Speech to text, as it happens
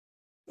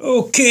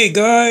Okay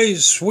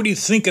guys, what do you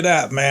think of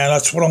that, man?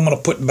 That's what I'm going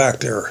to put back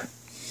there.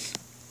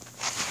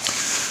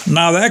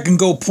 Now that can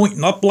go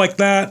pointing up like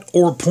that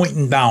or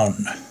pointing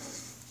down.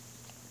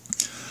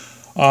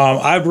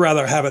 I'd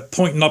rather have it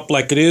pointing up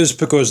like it is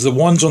because the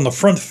ones on the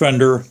front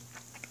fender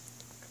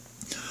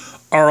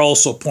are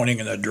also pointing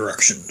in that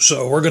direction.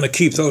 So we're going to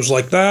keep those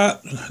like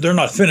that. They're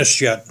not finished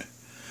yet.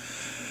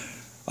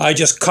 I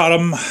just cut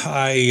them.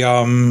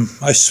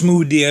 I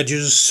smoothed the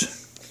edges.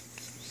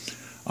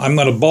 I'm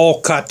going to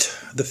ball cut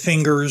the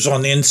fingers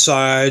on the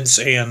insides,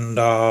 and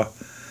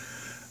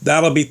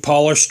that'll be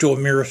polished to a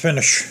mirror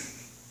finish.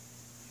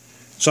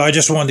 So I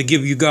just wanted to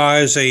give you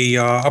guys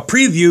a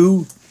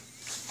preview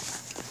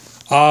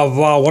of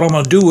what I'm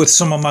going to do with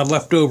some of my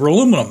leftover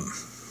aluminum.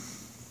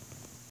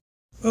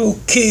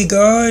 Okay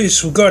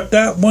guys, we got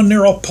that one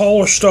there all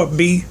polished up,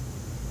 B.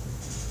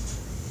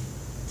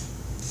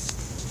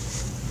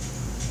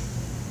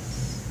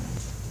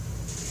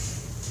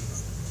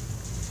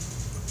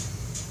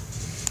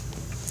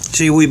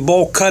 See, we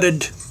bowl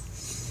cutted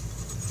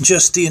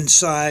just the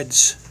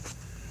insides.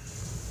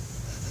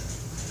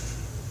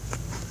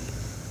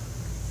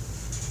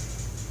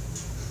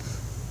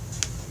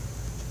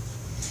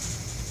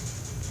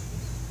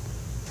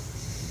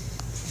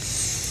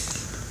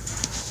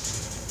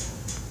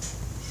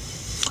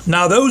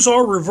 Now those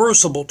are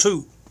reversible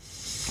too.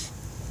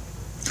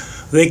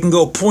 They can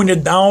go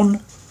pointed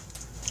down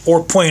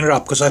or pointed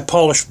up because I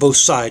polished both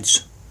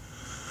sides.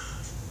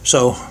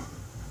 So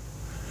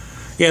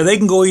yeah, they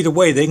can go either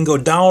way. They can go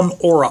down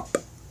or up.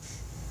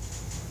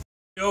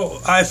 You know,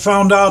 I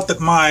found out that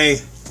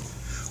my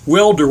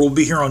welder will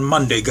be here on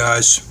Monday,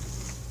 guys.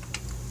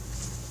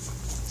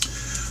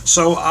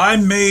 So I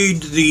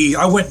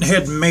went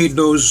ahead and made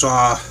those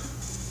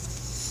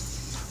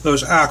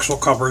axle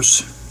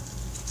covers.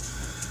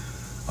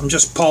 I'm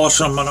just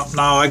polishing them up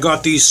now. I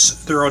got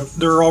these.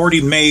 They're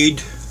already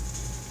made.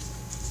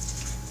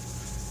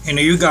 You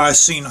know, you guys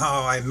seen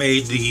how I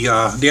made the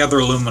other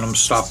aluminum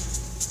stuff.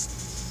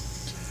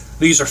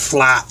 These are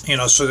flat, you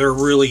know, so they're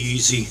really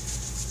easy.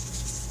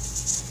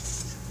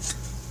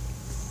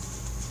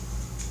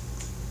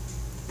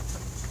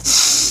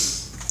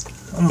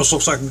 Almost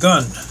looks like a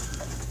gun.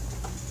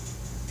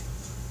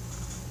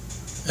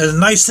 And the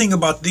nice thing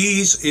about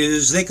these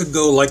is they could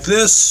go like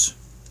this,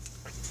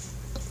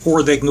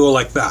 or they can go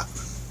like that.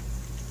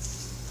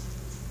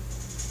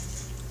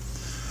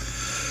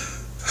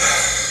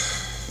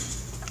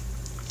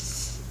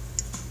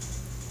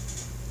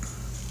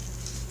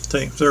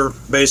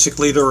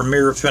 They're a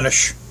mirror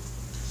finish.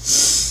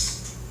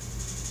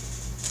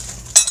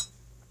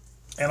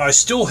 And I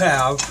still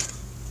have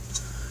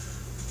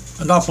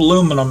enough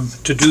aluminum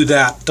to do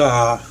that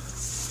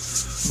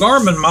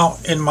garment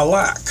mount in my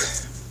lack.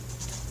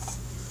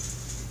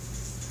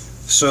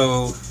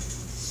 So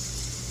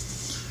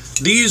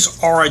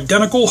these are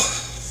identical.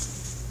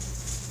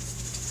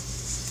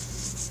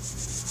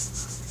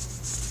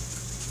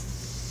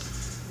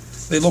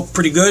 They look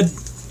pretty good.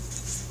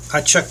 I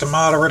checked them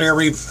out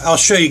already. I'll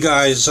show you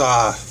guys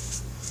I'll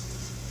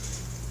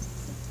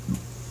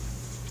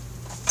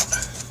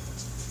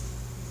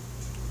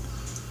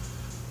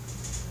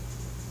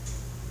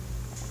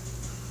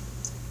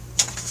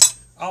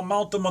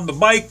mount them on the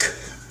bike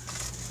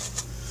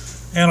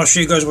and I'll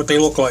show you guys what they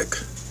look like.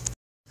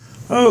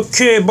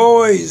 Okay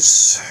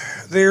boys,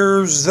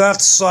 there's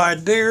that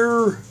side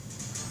there.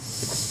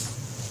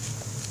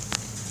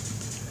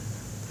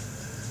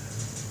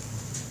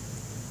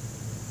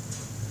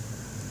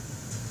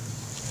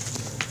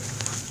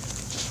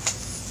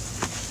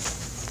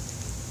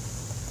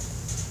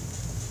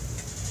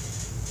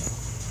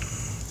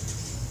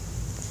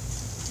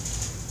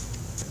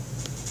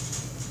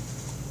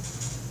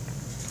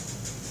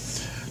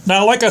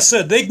 Now, like I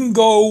said, they can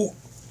go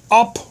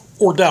up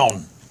or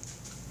down.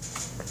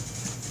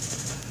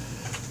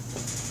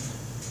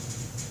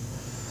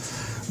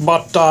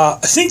 But I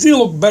think they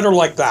look better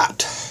like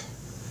that.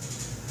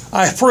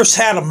 I first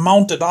had them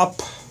mounted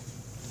up,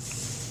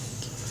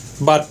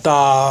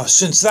 but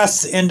since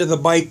that's the end of the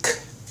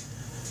bike,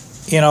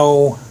 you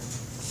know,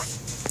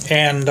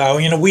 and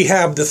you know, we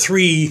have the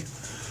three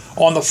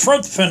on the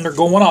front fender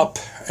going up,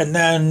 and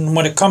then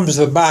when it comes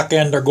to the back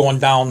end, they're going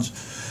down.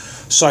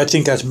 So I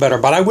think that's better.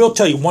 But I will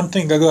tell you one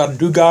thing I got to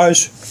do,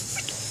 guys.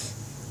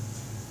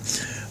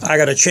 I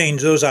got to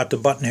change those out to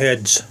button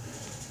heads.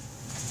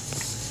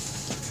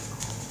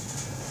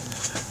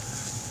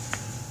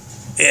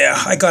 Yeah,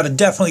 I got to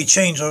definitely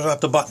change those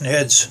out to button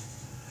heads.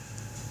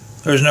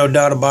 There's no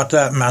doubt about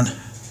that, man.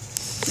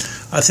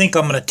 I think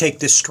I'm going to take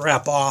this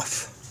strap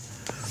off.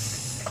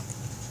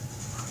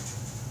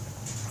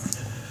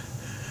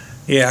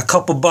 Yeah, a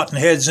couple button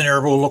heads in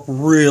there will look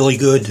really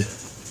good.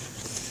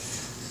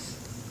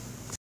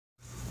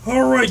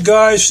 Alright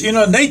guys, you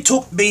know,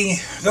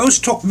 those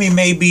took me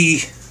maybe,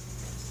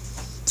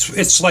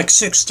 it's like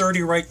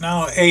 6:30 right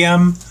now,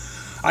 a.m.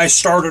 I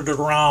started at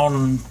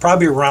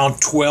probably around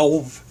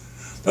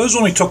 12. Those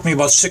only took me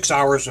about 6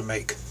 hours to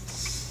make.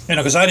 You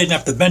know, because I didn't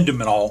have to bend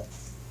them at all.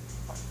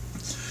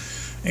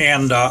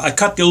 And I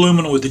cut the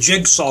aluminum with the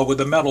jigsaw with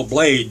a metal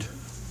blade.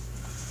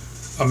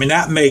 I mean,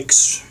 that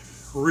makes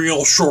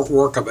real short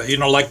work of it. You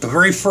know, like the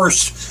very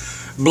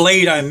first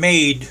blade I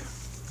made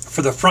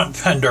for the front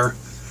fender,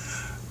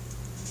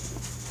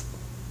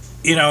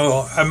 you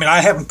know, I mean,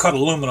 I haven't cut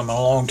aluminum in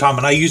a long time,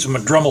 and I used a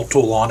Dremel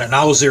tool on it, and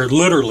I was there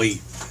literally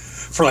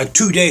for like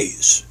 2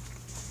 days.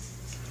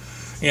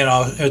 You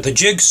know, the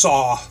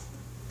jigsaw,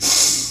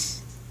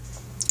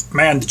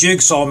 man, the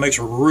jigsaw makes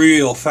a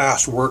real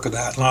fast work of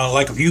that. Now,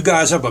 like if you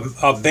guys have a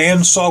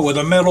bandsaw with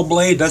a metal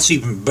blade, that's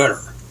even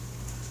better.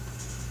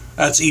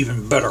 That's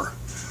even better.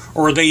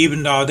 Or they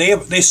even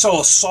they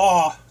sell a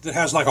saw that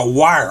has like a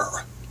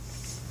wire.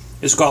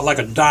 It's got like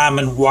a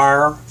diamond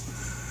wire.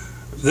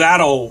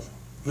 That'll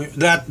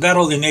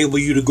enable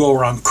you to go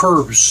around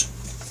curves.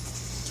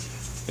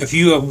 If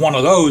you have one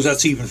of those,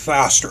 that's even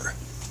faster,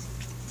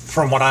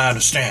 from what I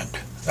understand.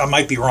 I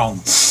might be wrong,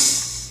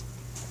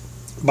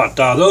 but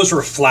those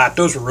were flat.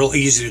 Those were real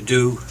easy to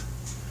do.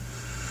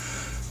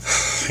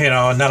 You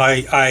know, and then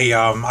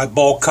I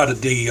bulk cutted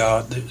the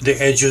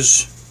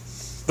edges.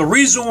 The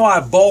reason why I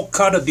bulk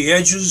cutted the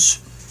edges,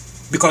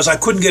 because I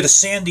couldn't get a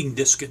sanding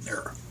disc in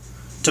there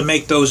to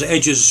make those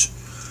edges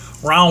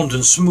round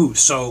and smooth.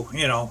 So,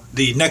 you know,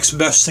 the next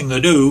best thing to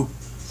do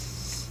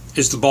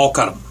is to bulk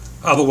cut them.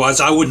 Otherwise,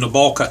 I wouldn't have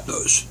bulk cut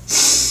those.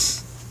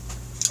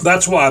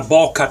 That's why I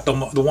bulk cut the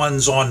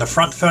ones on the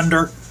front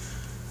fender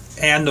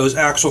and those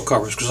axle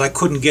covers, because I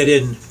couldn't get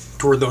in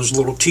to where those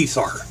little teeth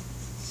are.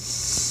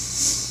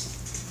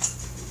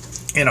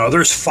 You know,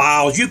 there's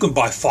files. You can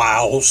buy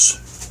files.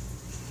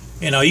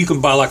 You know, you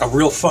can buy like a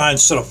real fine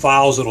set of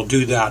files that'll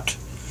do that.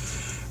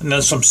 And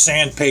then some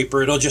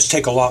sandpaper. It'll just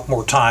take a lot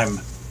more time,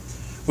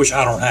 which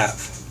I don't have.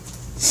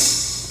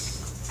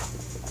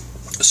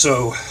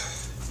 So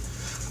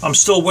I'm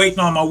still waiting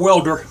on my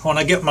welder. When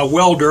I get my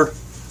welder,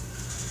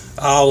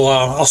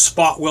 I'll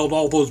spot weld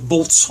all those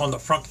bolts on the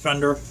front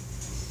fender,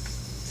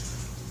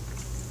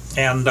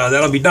 and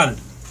that'll be done.